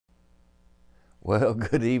Well,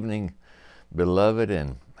 good evening, beloved,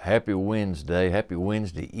 and happy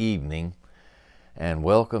Wednesday evening, and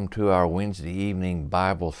welcome to our Wednesday evening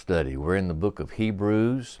Bible study. We're in the book of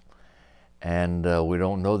Hebrews, and we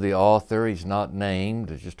don't know the author. He's not named.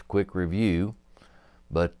 It's just a quick review,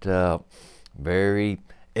 but very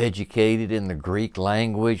educated in the Greek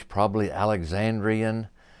language, probably Alexandrian,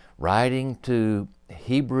 writing to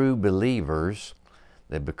Hebrew believers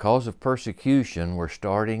that because of persecution were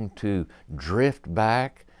starting to drift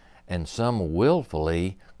back, and some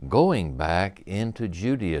willfully going back into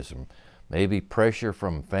Judaism. Maybe pressure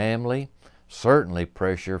from family, certainly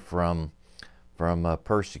pressure from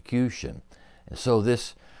persecution. And so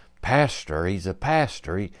this pastor, he's a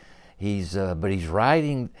pastor, but he's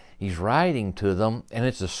writing to them, and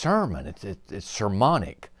it's a sermon. It's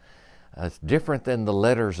sermonic. It's different than the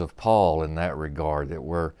letters of Paul in that regard that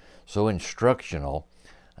were so instructional.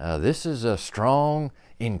 This is a strong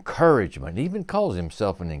encouragement. He even calls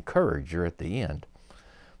himself an encourager at the end.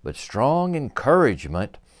 But strong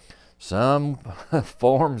encouragement, some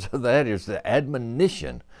forms of that is the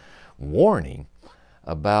admonition, warning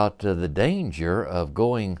about the danger of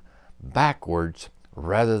going backwards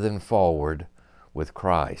rather than forward with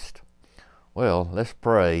Christ. Well, let's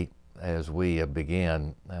pray as we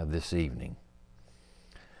begin this evening.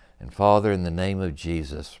 And Father, in the name of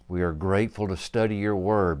Jesus, we are grateful to study your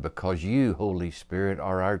word because you, Holy Spirit,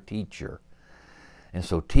 are our teacher. And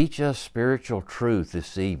so teach us spiritual truth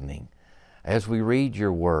this evening. As we read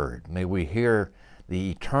your word, may we hear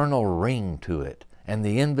the eternal ring to it and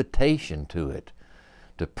the invitation to it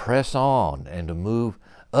to press on and to move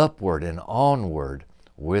upward and onward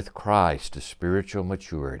with Christ to spiritual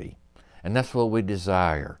maturity. And that's what we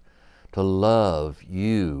desire, to love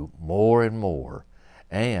you more and more,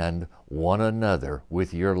 and one another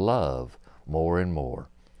with your love more and more.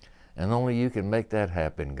 And only you can make that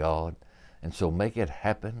happen, God. And so make it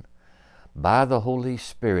happen by the Holy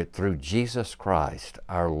Spirit through Jesus Christ,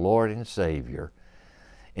 our Lord and Savior,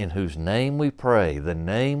 in whose name we pray, the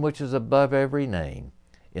name which is above every name.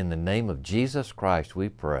 In the name of Jesus Christ we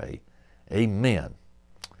pray. Amen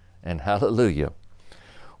and hallelujah.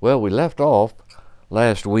 Well, we left off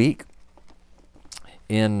last week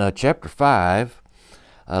in chapter 5.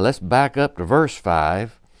 Let's back up to verse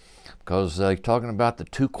 5, because he's talking about the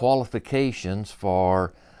two qualifications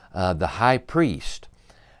for the high priest.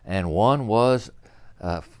 And one was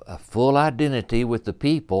a full identity with the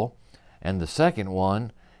people, and the second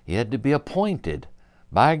one, he had to be appointed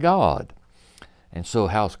by God. And so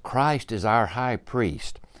how Christ is our high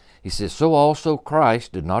priest. He says, so also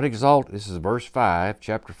Christ did not exalt, this is verse 5,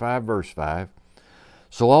 chapter 5, verse 5,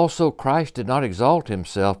 so also Christ did not exalt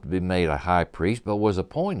himself to be made a high priest, but was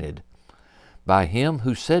appointed by him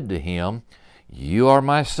who said to him, you are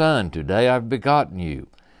my son, today I've begotten you.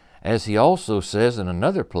 As he also says in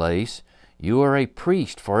another place, you are a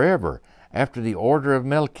priest forever, after the order of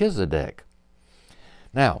Melchizedek.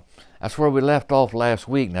 Now, that's where we left off last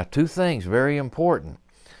week. Now, two things very important.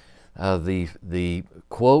 The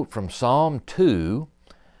quote from Psalm 2,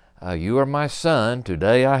 you are my son,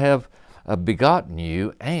 today I have begotten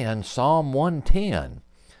you, and Psalm 110,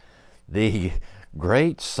 the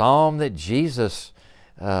great psalm that Jesus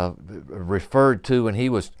referred to when he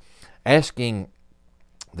was asking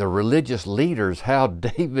the religious leaders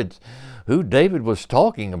who David was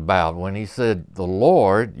talking about when he said, the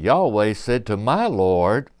Lord, Yahweh said to my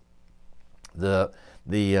Lord, the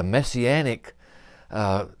messianic,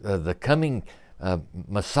 the coming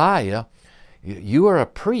Messiah, you are a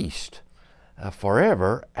priest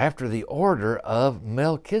forever after the order of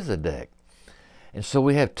Melchizedek. And so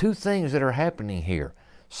we have two things that are happening here.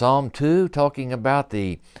 Psalm 2 talking about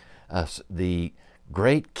the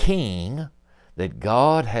great king that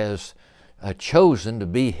God has chosen to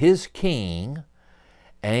be his king,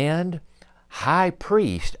 and high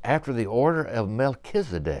priest after the order of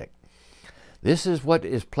Melchizedek. This is what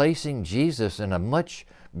is placing Jesus in a much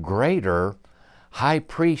greater high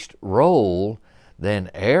priest role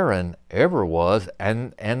than Aaron ever was,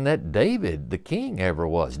 and that David, the king, ever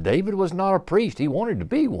was. David was not a priest. He wanted to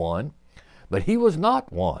be one, but he was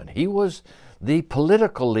not one. He was the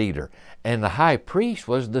political leader, and the high priest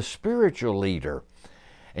was the spiritual leader.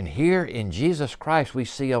 And here in Jesus Christ, we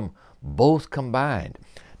see them both combined.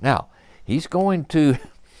 Now, he's going to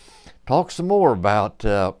talk some more about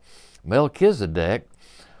Melchizedek,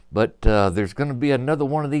 but there's going to be another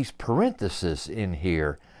one of these parentheses in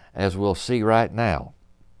here, as we'll see right now.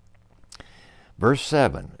 Verse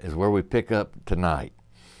 7 is where we pick up tonight.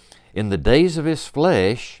 In the days of his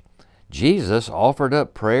flesh, Jesus offered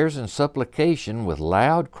up prayers and supplication with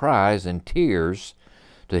loud cries and tears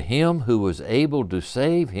to him who was able to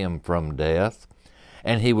save him from death,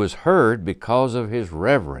 and he was heard because of his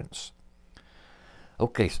reverence.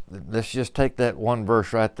 Okay, let's just take that one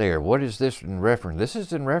verse right there. What is this in reference? This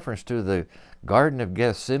is in reference to the Garden of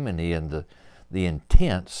Gethsemane and the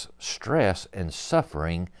intense stress and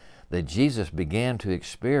suffering that Jesus began to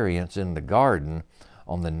experience in the garden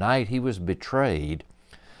on the night he was betrayed,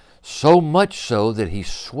 so much so that his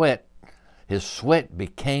sweat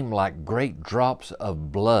became like great drops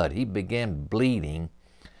of blood. He began bleeding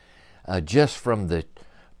just from the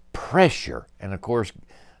pressure. And of course,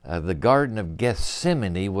 the Garden of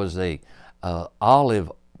Gethsemane was a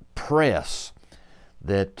olive press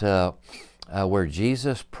that where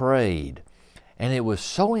Jesus prayed, and it was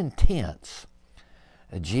so intense.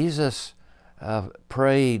 Jesus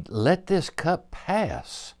prayed, "Let this cup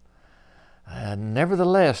pass.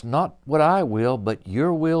 Nevertheless, not what I will, but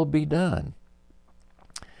your will be done."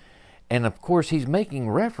 And of course, he's making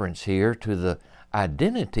reference here to the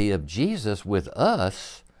identity of Jesus with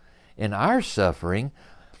us in our suffering.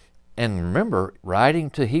 And remember, writing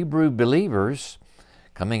to Hebrew believers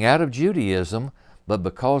coming out of Judaism, but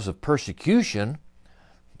because of persecution,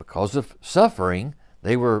 because of suffering,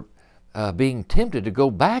 they were being tempted to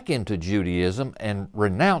go back into Judaism and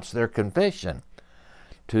renounce their confession,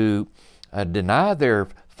 to deny their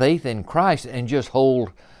faith in Christ and just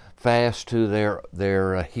hold fast to their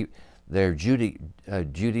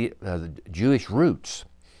Jewish roots.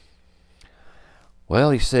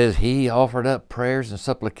 Well, he says, he offered up prayers and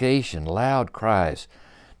supplication, loud cries,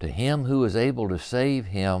 to him who is able to save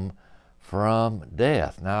him from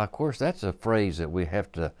death. Now, of course, that's a phrase that we have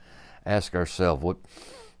to ask ourselves.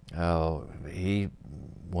 He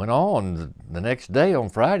went on the next day on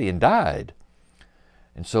Friday and died.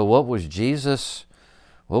 And so what was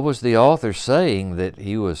the author saying? That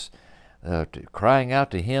he was crying out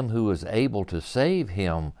to him who was able to save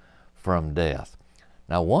him from death.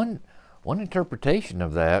 Now, one interpretation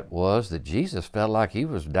of that was that Jesus felt like he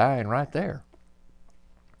was dying right there.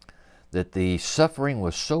 That the suffering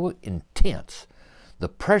was so intense, the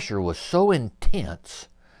pressure was so intense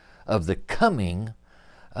of the coming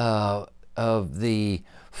of the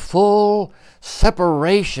full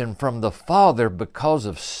separation from the Father because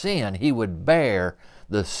of sin. He would bear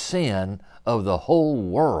the sin of the whole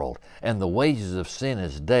world, and the wages of sin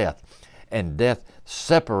is death, and death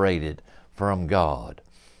separated from God.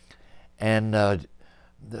 And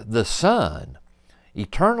the Son,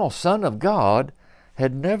 eternal Son of God,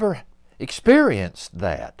 had never experienced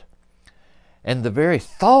that. And the very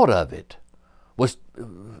thought of it was,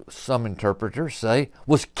 some interpreters say,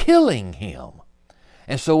 was killing him.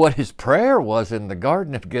 And so what his prayer was in the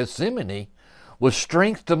Garden of Gethsemane was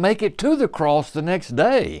strength to make it to the cross the next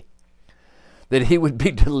day, that he would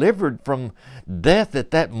be delivered from death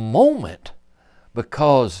at that moment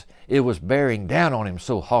because it was bearing down on him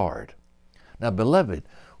so hard. Now, beloved,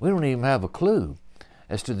 we don't even have a clue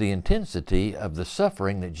as to the intensity of the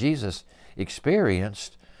suffering that Jesus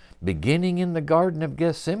experienced beginning in the Garden of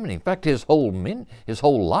Gethsemane. In fact, his whole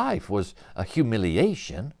life was a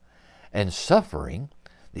humiliation and suffering,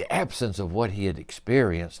 the absence of what he had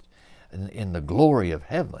experienced in the glory of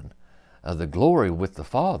heaven, the glory with the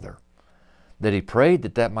Father, that he prayed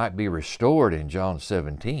that might be restored in John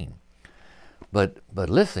 17. But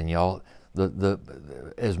listen, y'all,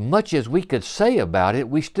 as much as we could say about it,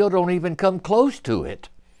 we still don't even come close to it.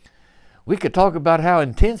 We could talk about how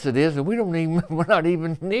intense it is, and we're not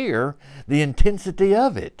even near the intensity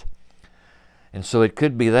of it. And so it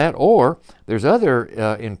could be that, or there's other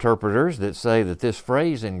interpreters that say that this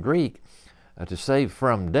phrase in Greek, to save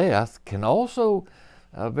from death, can also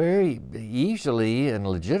very easily and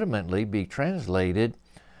legitimately be translated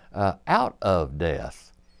out of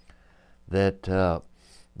death. That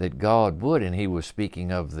God would, and he was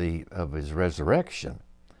speaking of his resurrection.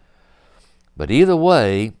 But either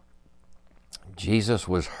way, Jesus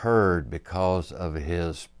was heard because of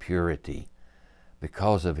his purity,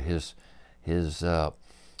 because of his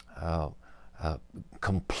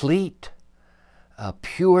complete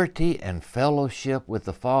purity and fellowship with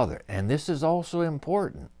the Father. And this is also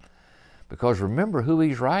important, because remember who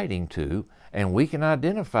he's writing to, and we can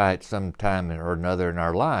identify it sometime or another in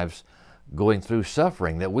our lives going through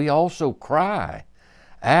suffering, that we also cry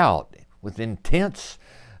out with intense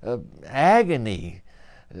agony,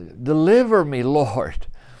 "Deliver me, Lord.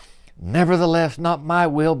 Nevertheless, not my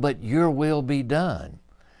will, but your will be done."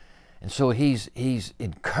 And so he's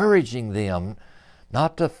encouraging them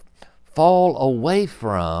not to fall away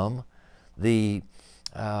from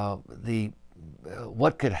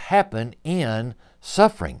what could happen in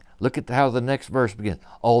suffering. Look at how the next verse begins.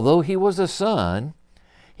 Although he was a son,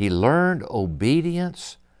 he learned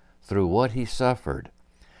obedience through what he suffered.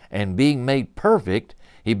 and being made perfect,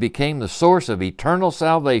 he became the source of eternal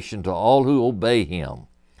salvation to all who obey him,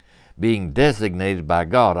 being designated by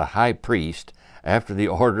God a high priest after the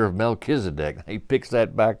order of Melchizedek. He picks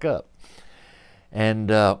that back up. And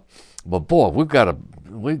but boy, we've got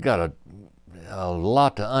a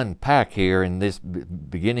lot to unpack here in this,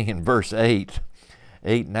 beginning in verse 8,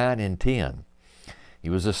 9, and 10. He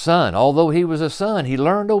was a son. Although he was a son, he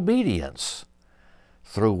learned obedience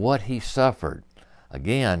through what he suffered.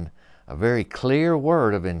 Again, a very clear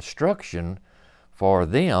word of instruction for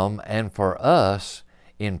them and for us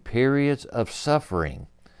in periods of suffering.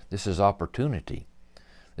 This is opportunity.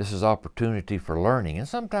 This is opportunity for learning. And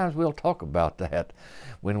sometimes we'll talk about that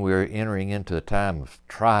when we're entering into a time of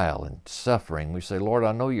trial and suffering. We say, Lord,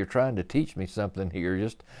 I know you're trying to teach me something here.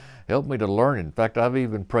 Just help me to learn it. In fact, I've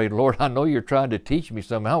even prayed, Lord, I know you're trying to teach me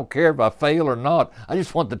something. I don't care if I fail or not. I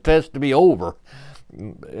just want the test to be over.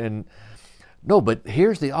 And no, but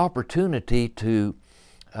here's the opportunity to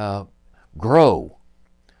grow.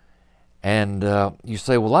 And you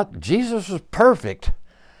say, well, Jesus was perfect.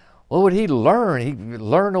 What would he learn? He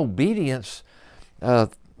learned obedience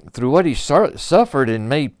through what he suffered and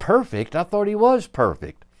made perfect. I thought he was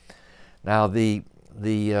perfect. Now, the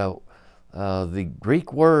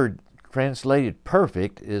Greek word translated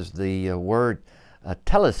perfect is the word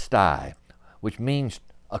telestai, which means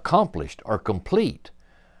accomplished or complete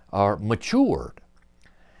or matured.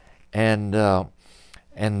 And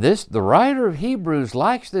this, the writer of Hebrews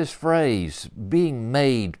likes this phrase, being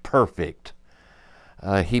made perfect.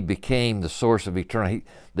 He became the source of eternity,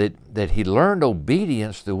 that he learned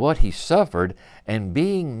obedience through what he suffered and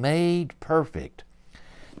being made perfect.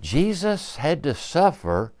 Jesus had to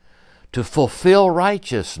suffer to fulfill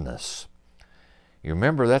righteousness. You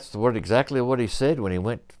remember that's exactly what he said when he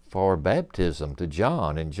went for baptism to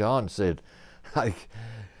John. And John said,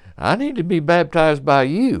 I need to be baptized by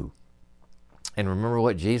you. And remember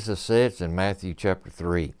what Jesus said in Matthew chapter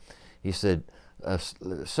 3. He said,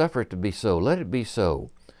 suffer it to be so, let it be so,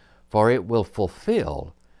 for it will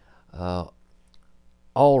fulfill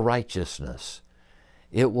all righteousness.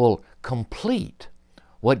 It will complete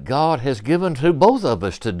what God has given to both of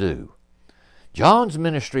us to do. John's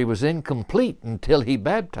ministry was incomplete until he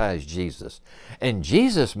baptized Jesus. And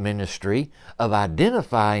Jesus' ministry of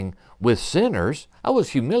identifying with sinners, that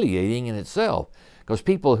was humiliating in itself, because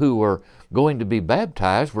people who were going to be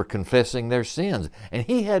baptized were confessing their sins. And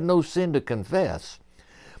he had no sin to confess.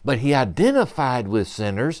 But he identified with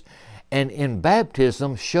sinners, and in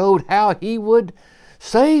baptism showed how he would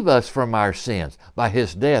save us from our sins by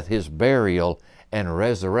his death, his burial, and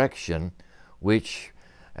resurrection, which,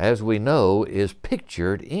 as we know, is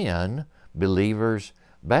pictured in believers'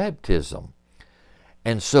 baptism.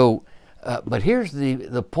 And so, but here's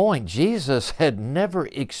the point. Jesus had never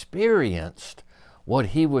experienced what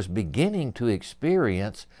he was beginning to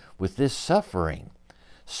experience with this suffering,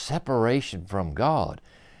 separation from God.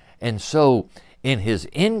 And so, in his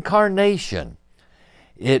incarnation,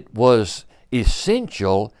 it was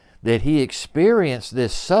essential that he experience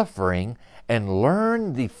this suffering and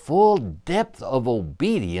learn the full depth of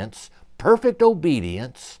obedience, perfect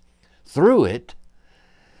obedience, through it,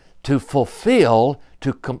 to fulfill,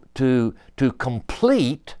 to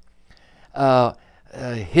complete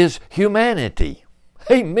his humanity.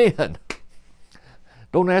 Amen.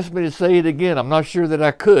 Don't ask me to say it again. I'm not sure that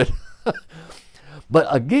I could. But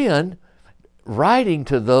again, writing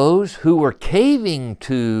to those who were caving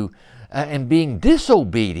to and being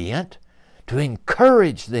disobedient, to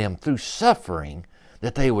encourage them through suffering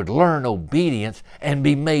that they would learn obedience and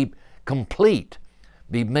be made complete,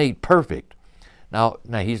 be made perfect. Now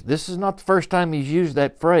this is not the first time he's used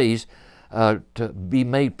that phrase, to be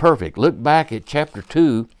made perfect. Look back at chapter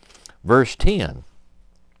 2, verse 10.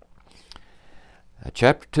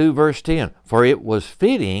 Chapter 2, verse 10. For it was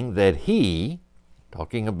fitting that he,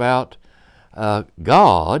 talking about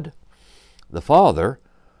God, the Father,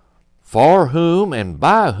 for whom and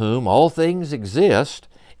by whom all things exist,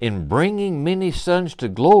 in bringing many sons to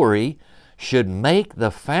glory, should make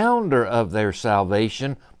the founder of their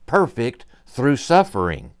salvation perfect through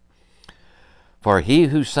suffering. For he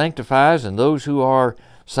who sanctifies and those who are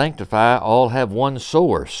sanctified all have one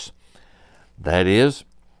source. That is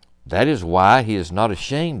why he is not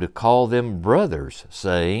ashamed to call them brothers,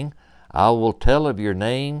 saying, I will tell of your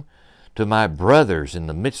name to my brothers. In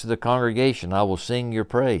the midst of the congregation I will sing your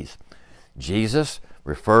praise. Jesus,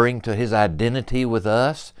 referring to his identity with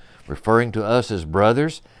us, referring to us as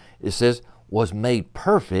brothers, it says, was made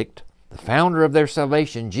perfect. The founder of their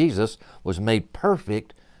salvation, Jesus, was made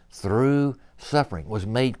perfect through suffering, was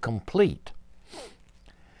made complete.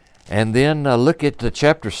 And then look at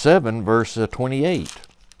chapter 7, verse 28.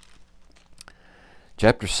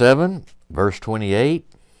 Chapter 7, verse 28.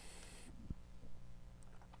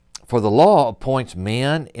 For the law appoints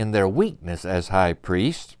men in their weakness as high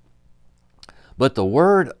priests, but the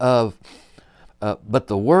word of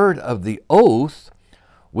the oath,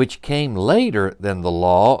 which came later than the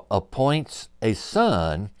law, appoints a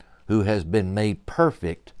son who has been made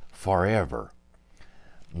perfect forever,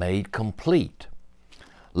 made complete.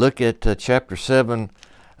 Look at chapter 7.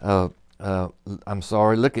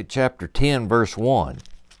 Look at chapter 10, verse 1.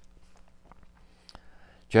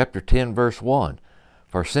 Chapter 10, verse 1.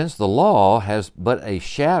 For since the law has but a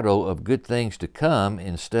shadow of good things to come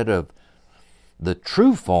instead of the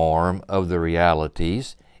true form of the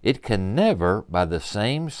realities, it can never, by the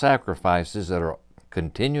same sacrifices that are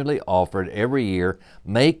continually offered every year,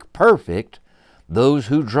 make perfect those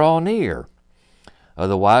who draw near.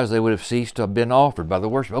 Otherwise, they would have ceased to have been offered by the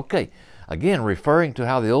worship. Okay, again, referring to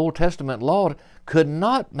how the Old Testament law could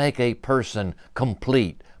not make a person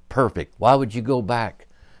complete, perfect. Why would you go back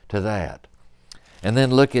to that? And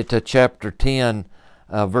then look at chapter 10,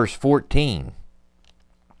 verse 14.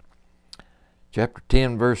 Chapter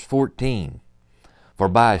 10, verse 14. For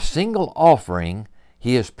by a single offering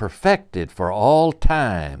he has perfected for all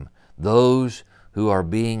time those who are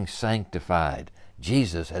being sanctified.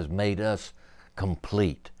 Jesus has made us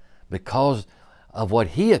complete. Because of what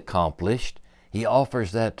he accomplished, he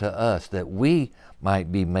offers that to us, that we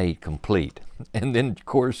might be made complete. And then, of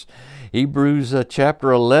course, Hebrews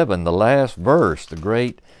chapter 11, the last verse, the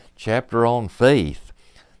great chapter on faith,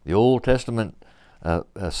 the Old Testament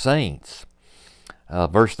saints.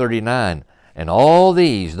 Verse 39, and all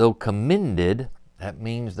these, though commended, that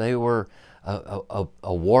means they were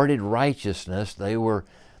awarded righteousness,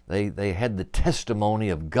 they had the testimony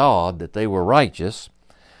of God that they were righteous,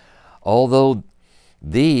 all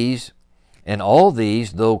these,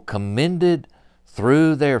 though commended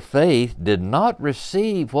through their faith, did not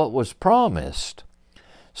receive what was promised,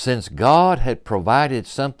 since God had provided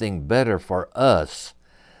something better for us,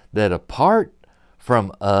 that apart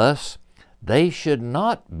from us, they should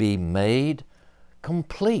not be made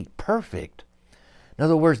complete, perfect. In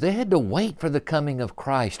other words, they had to wait for the coming of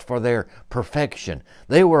Christ for their perfection.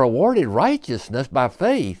 They were awarded righteousness by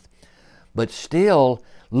faith, but still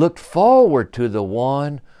looked forward to the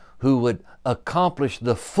one who would accomplish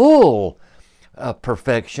the full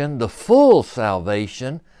perfection, the full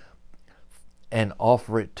salvation, and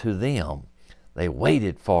offer it to them. They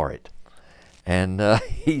waited for it. And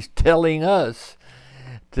he's telling us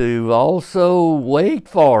to also wait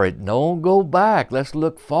for it. Don't go back. Let's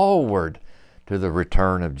look forward to the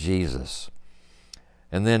return of Jesus.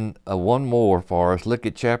 And then one more for us. Look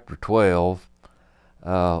at chapter 12,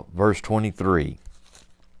 verse 23.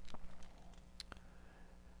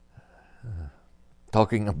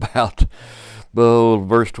 Talking about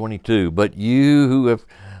verse 22. But you have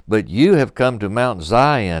come to Mount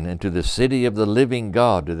Zion and to the city of the living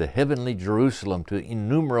God, to the heavenly Jerusalem, to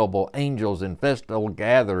innumerable angels in festal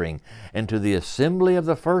gathering, and to the assembly of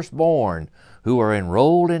the firstborn who are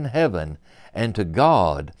enrolled in heaven, and to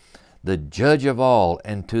God, the judge of all,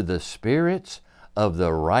 and to the spirits of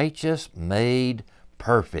the righteous made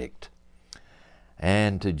perfect,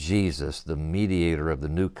 and to Jesus, the mediator of the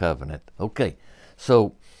new covenant. Okay,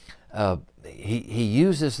 so he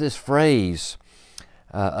uses this phrase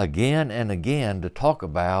again and again to talk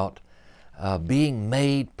about being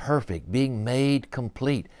made perfect, being made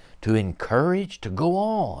complete, to encourage, to go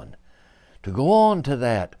on to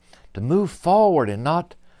that, to move forward and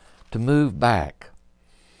not to move back.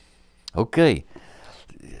 Okay,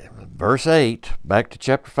 verse 8, back to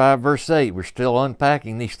chapter 5, verse 8. We're still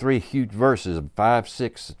unpacking these three huge verses of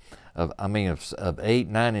 8,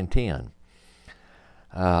 9, and 10.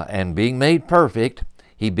 And being made perfect,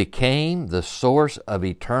 he became the source of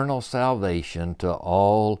eternal salvation to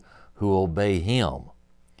all who obey him.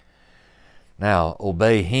 Now,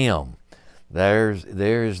 obey him. There's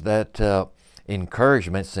that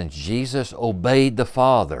encouragement, since Jesus obeyed the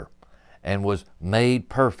Father and was made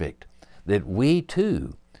perfect, that we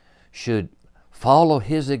too should follow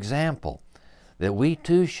his example, that we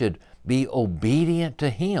too should be obedient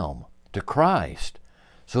to him, to Christ,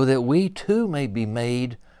 so that we too may be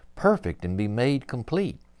made perfect and be made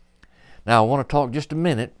complete. Now, I want to talk just a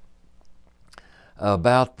minute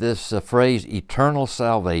about this phrase, eternal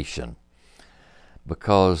salvation,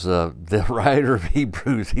 because the writer of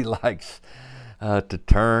Hebrews, he likes to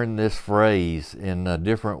turn this phrase in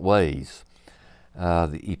different ways.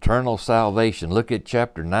 The eternal salvation. Look at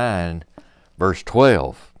chapter 9, verse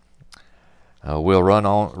 12. We'll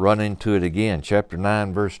run into it again. Chapter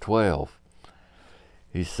 9, verse 12.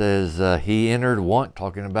 He says, he entered once,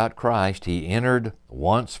 talking about Christ, he entered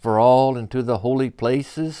once for all into the holy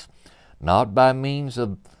places, not by means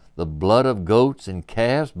of the blood of goats and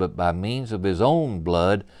calves, but by means of his own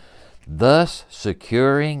blood, thus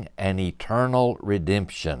securing an eternal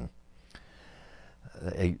redemption.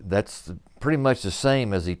 That's pretty much the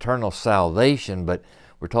same as eternal salvation, but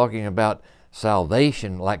we're talking about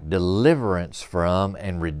salvation like deliverance from,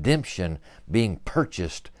 and redemption being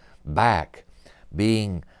purchased back,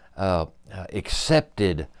 being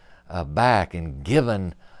accepted back and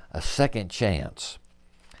given a second chance.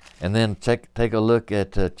 And then take a look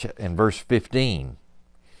at in verse 15,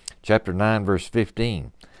 chapter 9, verse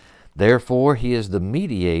 15. Therefore he is the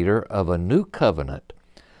mediator of a new covenant,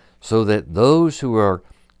 so that those who are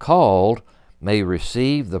called may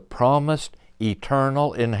receive the promised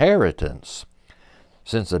eternal inheritance,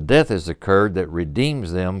 since a death has occurred that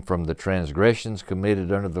redeems them from the transgressions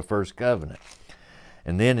committed under the first covenant.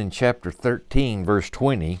 And then in chapter 13, verse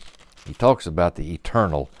 20, he talks about the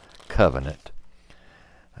eternal covenant.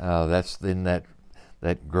 That's in that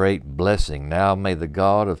great blessing. Now may the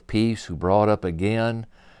God of peace, who brought up again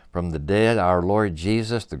from the dead our Lord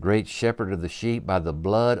Jesus, the great shepherd of the sheep, by the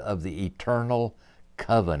blood of the eternal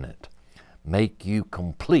covenant, make you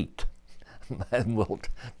complete. And we'll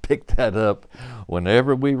pick that up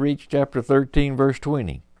whenever we reach chapter 13, verse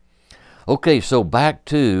 20. Okay, so back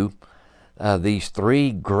to these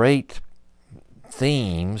three great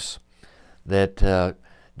themes that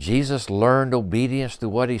Jesus learned obedience through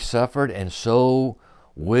what he suffered, and so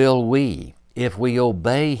will we if we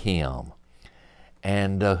obey him.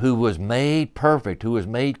 And who was made perfect, who was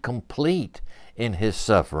made complete in his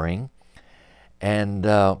suffering. And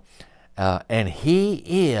he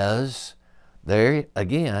is, there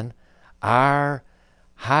again, our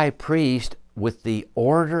high priest with the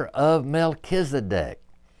order of Melchizedek.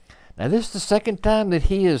 Now this is the second time that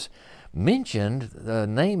he has mentioned the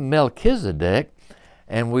name Melchizedek,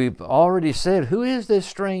 and we've already said, who is this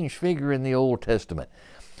strange figure in the Old Testament?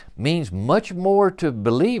 Means much more to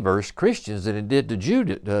believers, Christians, than it did to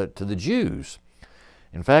the Jews.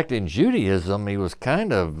 In fact, in Judaism, he was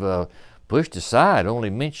kind of pushed aside, only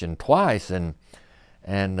mentioned twice, and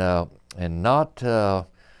not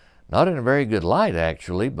in a very good light,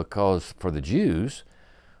 actually, because for the Jews,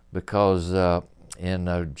 because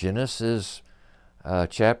in Genesis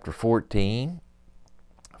chapter 14,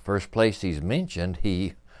 first place he's mentioned,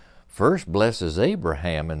 he first blesses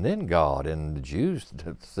Abraham and then God, and the Jews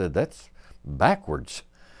said that's backwards.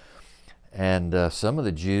 And some of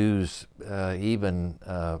the Jews even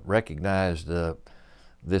recognized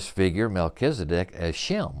this figure, Melchizedek, as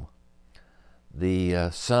Shem, the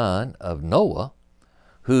son of Noah,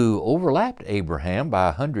 who overlapped Abraham by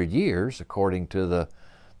 100 years, according to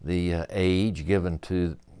the age given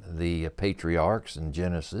to the patriarchs in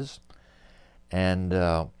Genesis. And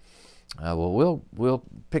well, we'll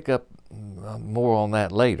pick up more on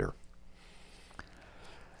that later.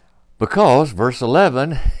 Because, verse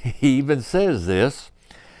 11, he even says this.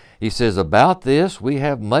 He says, about this we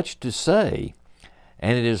have much to say,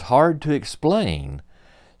 and it is hard to explain,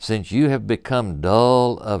 since you have become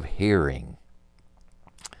dull of hearing.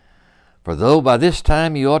 For though by this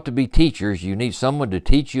time you ought to be teachers, you need someone to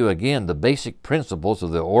teach you again the basic principles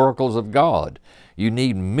of the oracles of God. You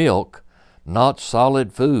need milk, not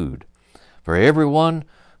solid food. For everyone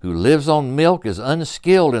who lives on milk is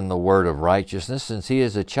unskilled in the word of righteousness, since he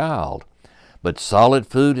is a child. But solid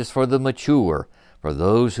food is for the mature, for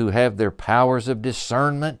those who have their powers of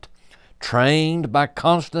discernment trained by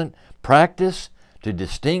constant practice to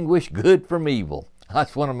distinguish good from evil.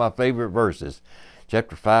 That's one of my favorite verses.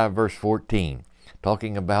 Chapter 5, verse 14,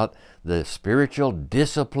 talking about the spiritual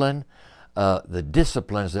discipline, the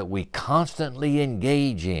disciplines that we constantly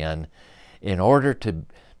engage in order to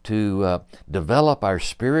develop our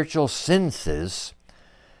spiritual senses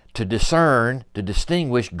to discern, to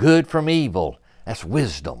distinguish good from evil. That's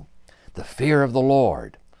wisdom, the fear of the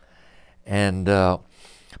Lord. And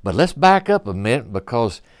but let's back up a minute,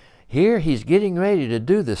 because here he's getting ready to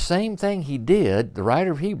do the same thing he did, the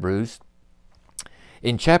writer of Hebrews,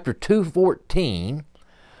 in chapter 2:14,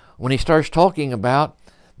 when he starts talking about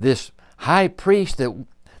this high priest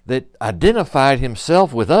that identified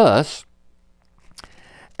himself with us,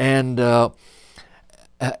 and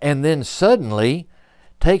then suddenly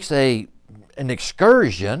takes an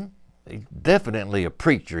excursion. He's definitely a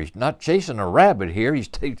preacher. He's not chasing a rabbit here. He's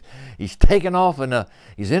taken off and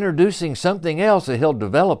he's introducing something else that he'll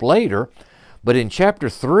develop later. But in chapter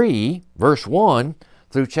 3, verse 1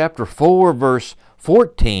 through chapter 4, verse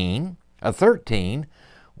 13,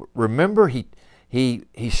 remember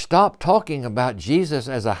he stopped talking about Jesus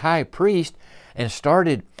as a high priest, and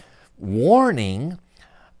started warning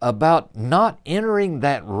about not entering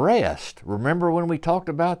that rest. Remember when we talked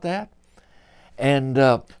about that?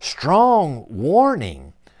 And strong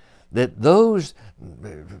warning that those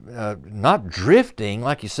not drifting,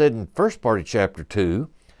 like you said in the first part of chapter 2,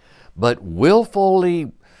 but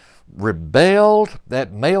willfully rebelled,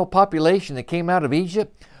 that male population that came out of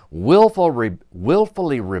Egypt,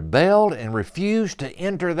 willfully rebelled and refused to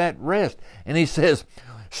enter that rest. And he says,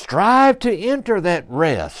 strive to enter that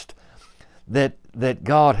rest that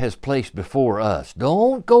God has placed before us.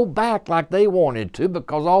 Don't go back like they wanted to,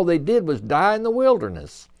 because all they did was die in the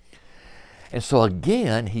wilderness. And so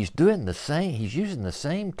again, he's doing the same, he's using the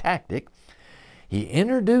same tactic. He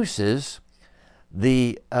introduces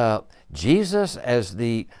the Jesus as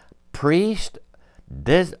the priest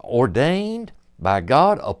ordained by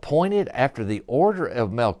God, appointed after the order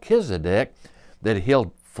of Melchizedek, that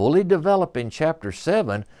he'll fully develop in chapter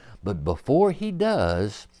 7. But before he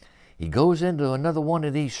does, he goes into another one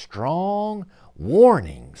of these strong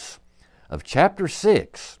warnings of chapter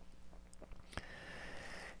 6.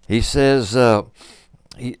 He says,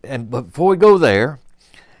 and before we go there,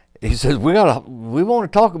 he says we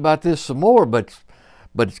want to talk about this some more, but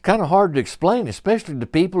it's kind of hard to explain, especially to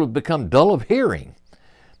people who've become dull of hearing.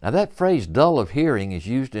 Now that phrase "dull of hearing" is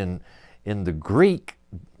used in the Greek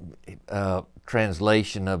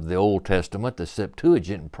translation of the Old Testament, the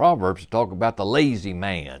Septuagint and Proverbs, to talk about the lazy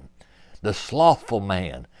man, the slothful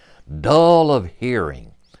man, dull of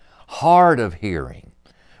hearing, hard of hearing,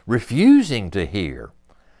 refusing to hear.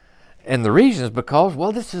 And the reason is because,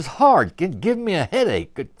 well, this is hard. Give me a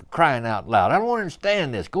headache, crying out loud. I don't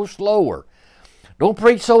understand this. Go slower. Don't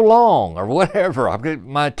preach so long, or whatever.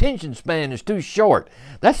 My attention span is too short.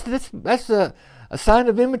 That's a sign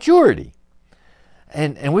of immaturity.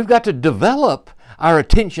 And we've got to develop our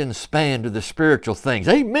attention span to the spiritual things.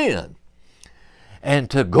 Amen. And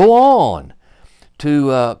to go on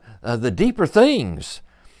to the deeper things.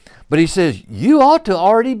 But he says, you ought to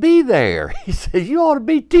already be there. He says, you ought to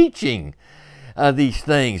be teaching these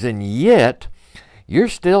things. And yet, you're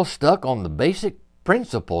still stuck on the basic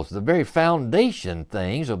principles, the very foundation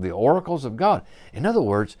things of the oracles of God. In other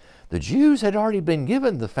words, the Jews had already been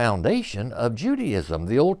given the foundation of Judaism,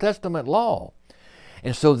 the Old Testament law.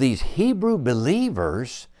 And so these Hebrew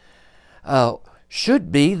believers should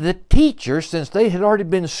be the teachers, since they had already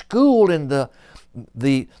been schooled in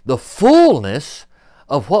the fullness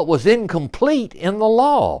of what was incomplete in the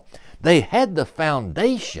law. They had the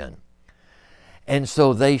foundation. And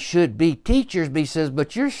so they should be teachers. But he says,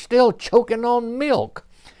 but you're still choking on milk.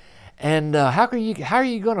 And how are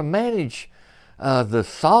you going to manage the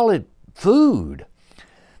solid food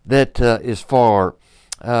that is for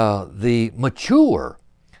the mature?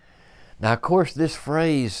 Now, of course, this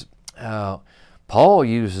phrase, Paul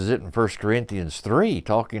uses it in 1 Corinthians 3,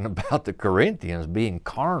 talking about the Corinthians being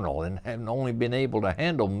carnal and having only been able to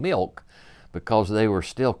handle milk because they were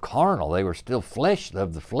still carnal. They were still flesh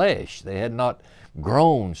of the flesh. They had not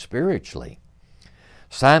grown spiritually.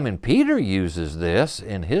 Simon Peter uses this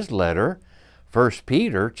in his letter, 1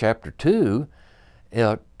 Peter chapter 2,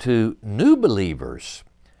 to new believers,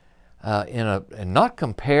 and not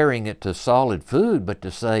comparing it to solid food, but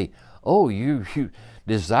to say, oh, you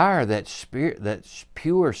desire that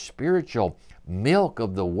pure spiritual milk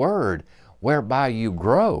of the Word whereby you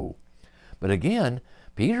grow. But again,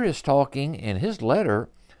 Peter is talking in his letter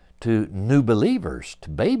to new believers, to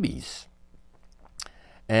babies.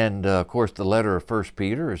 And of course, the letter of 1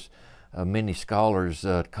 Peter, as many scholars,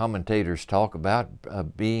 commentators talk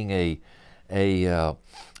about being a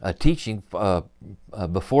teaching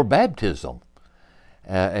before baptism,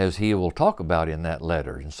 as he will talk about in that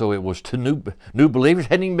letter. And so it was to new believers,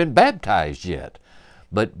 hadn't even been baptized yet,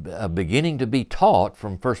 but beginning to be taught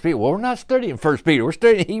from 1 Peter. Well, we're not studying 1 Peter, we're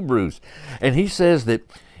studying Hebrews. And he says that,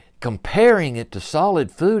 comparing it to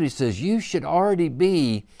solid food, he says you should already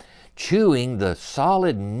be chewing the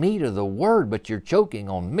solid meat of the Word, but you're choking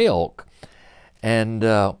on milk. And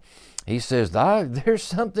he says, there's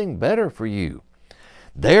something better for you.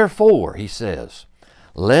 Therefore, he says,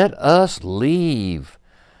 let us leave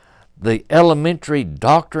the elementary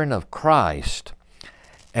doctrine of Christ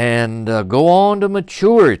and go on to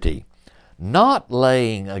maturity, not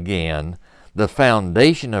laying again the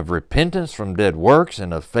foundation of repentance from dead works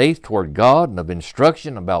and of faith toward God and of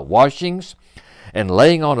instruction about washings and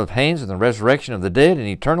laying on of hands and the resurrection of the dead and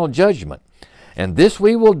eternal judgment. And this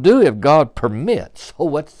we will do if God permits. Oh,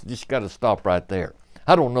 let's just got to stop right there.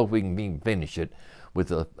 I don't know if we can even finish it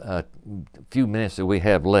with a few minutes that we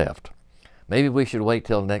have left. Maybe we should wait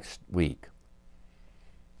till next week.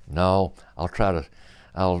 No,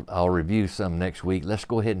 I'll review some next week. Let's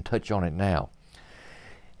go ahead and touch on it now.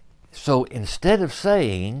 So instead of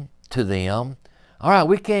saying to them, all right,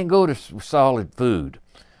 we can't go to solid food.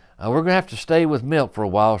 We're going to have to stay with milk for a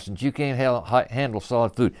while since you can't handle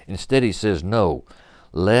solid food. Instead, he says, no,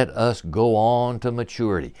 let us go on to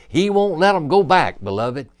maturity. He won't let them go back,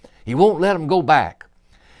 beloved. He won't let them go back.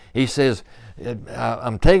 He says,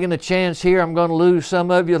 I'm taking a chance here. I'm going to lose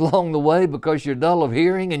some of you along the way because you're dull of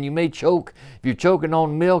hearing and you may choke. If you're choking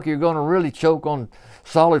on milk, you're going to really choke on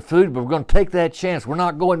solid food, but we're going to take that chance. We're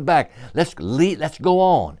not going back. Let's go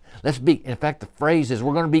on. In fact, the phrase is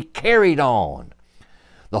we're going to be carried on.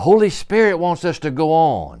 The Holy Spirit wants us to go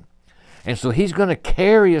on. And so He's going to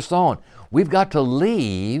carry us on. We've got to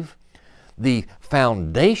leave the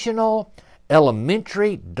foundational,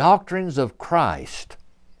 elementary doctrines of Christ.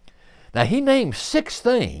 Now, He named 6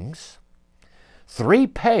 things, 3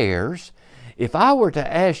 pairs. If I were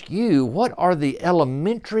to ask you, what are the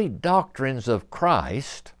elementary doctrines of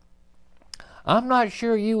Christ? I'm not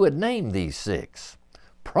sure you would name these 6.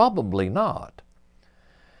 Probably not.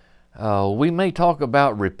 We may talk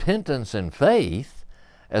about repentance and faith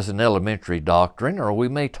as an elementary doctrine, or we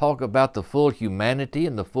may talk about the full humanity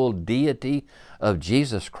and the full deity of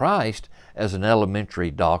Jesus Christ as an elementary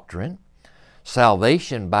doctrine.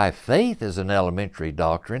 Salvation by faith is an elementary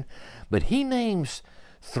doctrine, but he names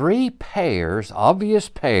 3 pairs, obvious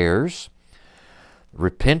pairs: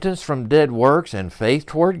 repentance from dead works and faith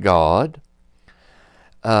toward God,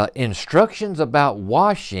 instructions about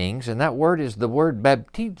washings, and that word is the word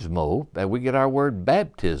baptismo, that we get our word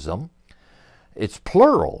baptism. It's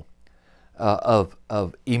plural, of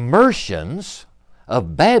immersions,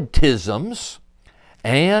 of baptisms,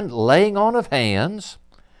 and laying on of hands,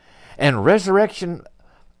 and resurrection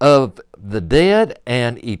of the dead,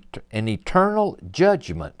 and an eternal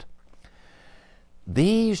judgment.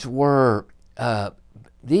 These were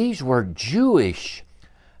Jewish.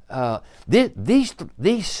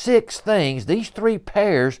 These 6 things, these 3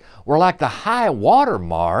 pairs, were like the high water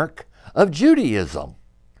mark of Judaism,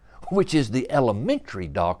 which is the elementary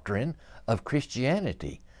doctrine of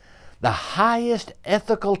Christianity. The highest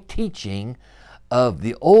ethical teaching of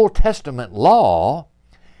the Old Testament law,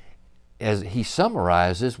 as he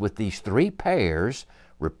summarizes with these 3 pairs: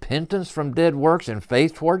 repentance from dead works and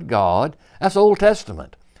faith toward God. That's Old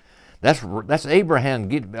Testament. That's Abraham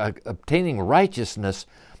obtaining righteousness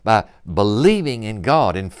by believing in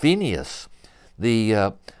God. And Phinehas,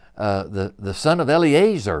 the son of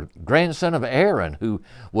Eleazar, grandson of Aaron, who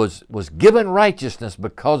was given righteousness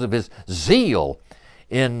because of his zeal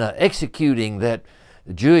in executing that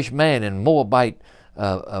Jewish man and Moabite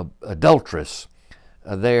adulteress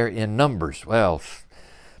there in Numbers. Well,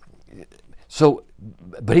 so,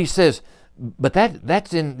 but he says, but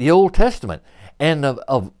that's in the Old Testament. And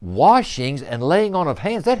of washings and laying on of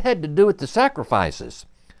hands, that had to do with the sacrifices.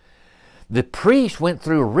 The priests went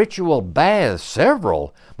through ritual baths,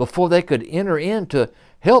 several, before they could enter in to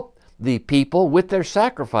help the people with their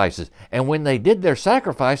sacrifices. And when they did their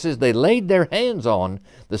sacrifices, they laid their hands on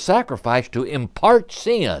the sacrifice to impart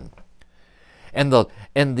sin. And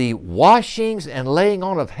the washings and laying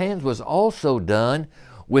on of hands was also done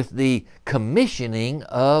with the commissioning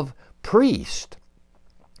of priests,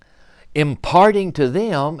 imparting to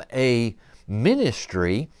them a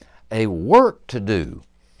ministry, a work to do.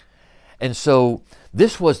 And so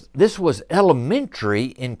this was elementary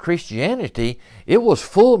in Christianity. It was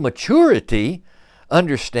full maturity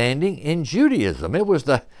understanding in Judaism. It was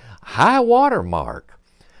the high water mark.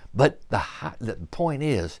 But the point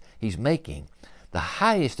is, he's making, the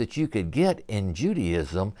highest that you could get in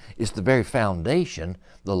Judaism is the very foundation,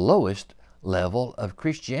 the lowest level of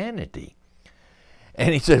Christianity.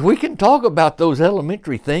 And he said, we can talk about those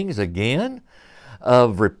elementary things again,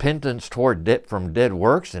 of repentance from dead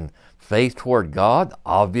works and faith toward God,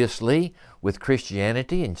 obviously with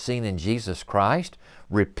Christianity and seen in Jesus Christ,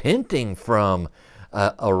 repenting from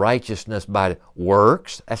a righteousness by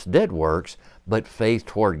works, that's dead works, but faith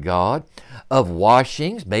toward God, of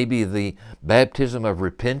washings, maybe the baptism of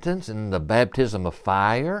repentance and the baptism of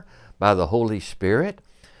fire by the Holy Spirit.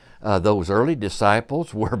 Those early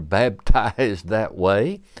disciples were baptized that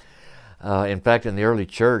way. In fact, in the early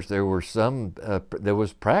church, there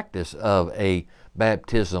was practice of a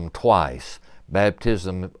baptism twice: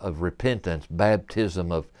 baptism of repentance,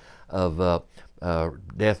 baptism of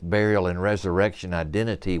death, burial, and resurrection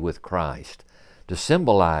identity with Christ, to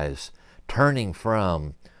symbolize turning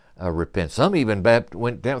from repentance. Some even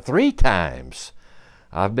went down 3 times.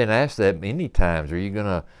 I've been asked that many times.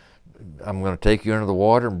 I'm going to take you under the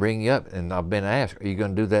water and bring you up. And I've been asked, are you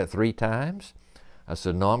going to do that 3 times? I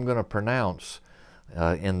said, no, I'm going to pronounce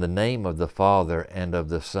in the name of the Father and of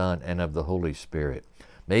the Son and of the Holy Spirit.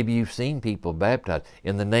 Maybe you've seen people baptized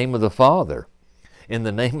in the name of the Father, in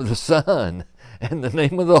the name of the Son, and the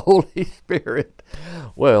name of the Holy Spirit.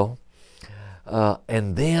 Well,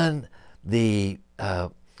 and then the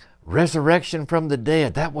resurrection from the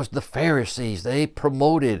dead, that was the Pharisees. They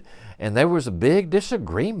promoted, and there was a big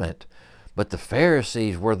disagreement. But the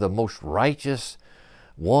Pharisees were the most righteous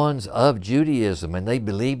ones of Judaism, and they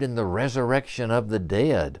believed in the resurrection of the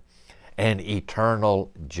dead and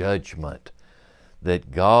eternal judgment.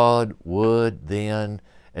 That God would then,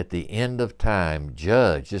 at the end of time,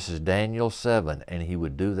 judge. This is Daniel 7, and he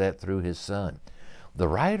would do that through his Son. The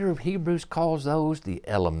writer of Hebrews calls those the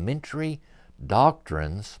elementary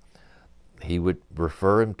doctrines. He would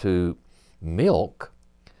refer them to milk,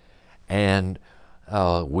 and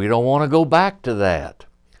we don't want to go back to that.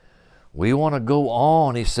 We want to go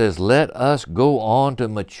on. He says, let us go on to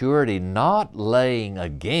maturity, not laying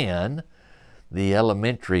again the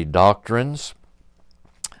elementary doctrines.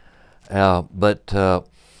 But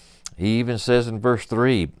he even says in verse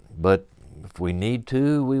 3, but if we need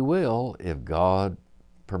to, we will, if God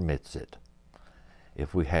permits it,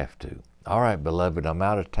 if we have to. All right, beloved, I'm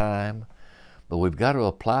out of time, but we've got to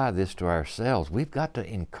apply this to ourselves. We've got to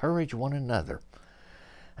encourage one another.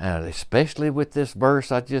 And especially with this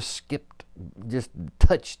verse, I just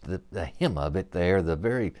touched the hem of it there,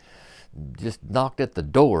 just knocked at the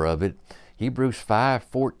door of it. Hebrews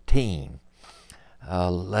 5:14.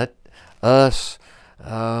 Let us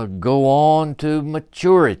go on to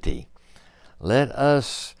maturity. Let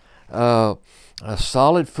us,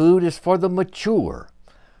 solid food is for the mature,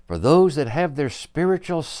 for those that have their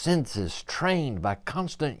spiritual senses trained by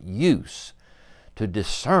constant use to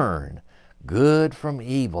discern good from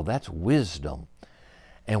evil. That's wisdom.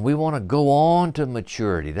 And we want to go on to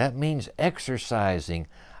maturity. That means exercising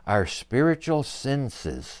our spiritual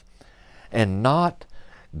senses and not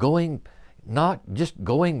just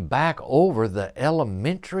going back over the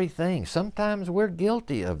elementary things. Sometimes we're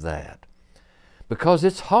guilty of that because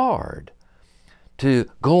it's hard to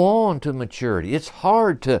go on to maturity. It's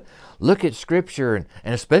hard to look at Scripture,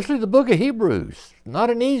 and especially the book of Hebrews. Not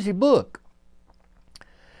an easy book.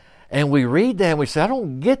 And we read that and we say, I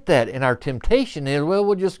don't get that. And our temptation is, well,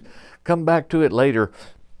 we'll just come back to it later,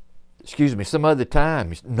 some other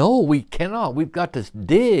time. No, we cannot. We've got to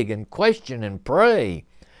dig and question and pray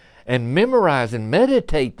and memorize and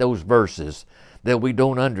meditate those verses that we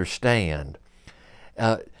don't understand,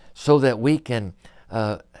 so that we can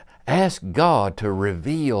ask God to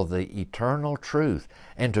reveal the eternal truth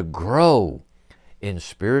and to grow in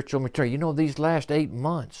spiritual maturity. You know, these last 8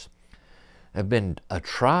 months have been a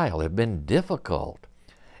trial, have been difficult,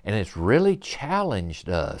 and it's really challenged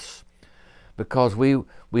us because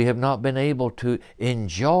we have not been able to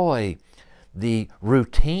enjoy the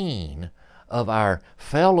routine of our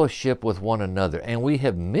fellowship with one another, and we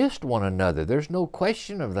have missed one another. There's no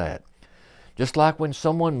question of that. Just like when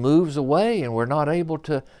someone moves away and we're not able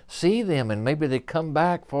to see them, and maybe they come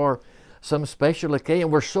back for some special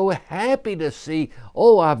occasion. We're so happy to see,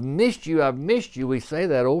 oh, I've missed you, I've missed you. We say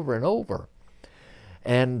that over and over.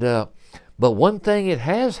 And but one thing it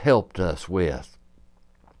has helped us with,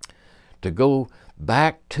 to go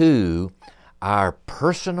back to our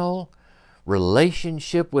personal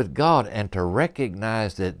relationship with God and to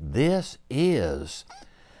recognize that this is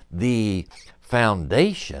the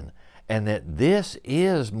foundation and that this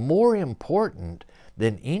is more important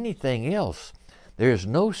than anything else. There is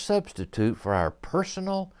no substitute for our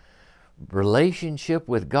personal relationship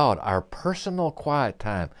with God, our personal quiet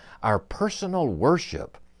time, our personal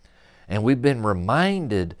worship. And we've been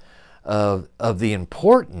reminded of the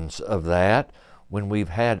importance of that when we've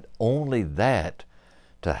had only that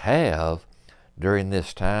to have during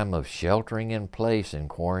this time of sheltering in place and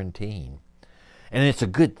quarantine. And it's a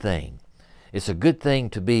good thing. It's a good thing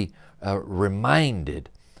to be reminded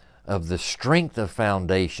of the strength of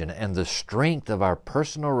foundation and the strength of our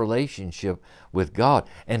personal relationship with God,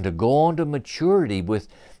 and to go on to maturity with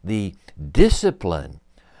the discipline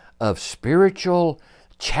of spiritual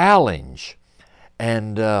challenge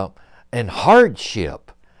and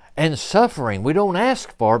hardship and suffering. We don't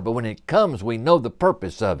ask for it, but when it comes, we know the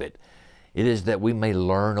purpose of it. It is that we may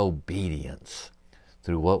learn obedience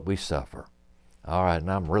through what we suffer. All right, and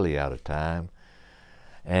I'm really out of time.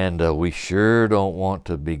 And we sure don't want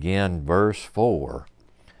to begin verse 4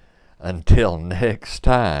 until next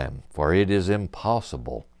time, for it is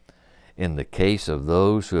impossible in the case of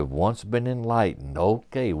those who have once been enlightened.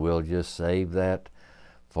 Okay, we'll just save that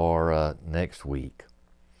for next week.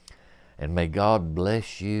 And may God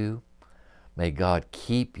bless you. May God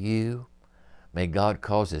keep you. May God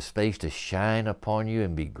cause His face to shine upon you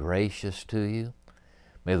and be gracious to you.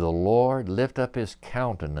 May the Lord lift up his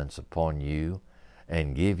countenance upon you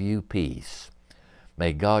and give you peace.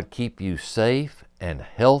 May God keep you safe and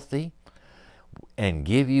healthy and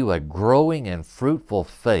give you a growing and fruitful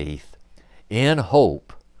faith in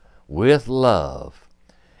hope with love.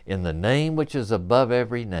 In the name which is above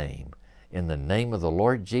every name, in the name of the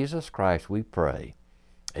Lord Jesus Christ we pray.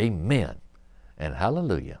 Amen and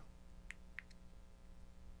hallelujah.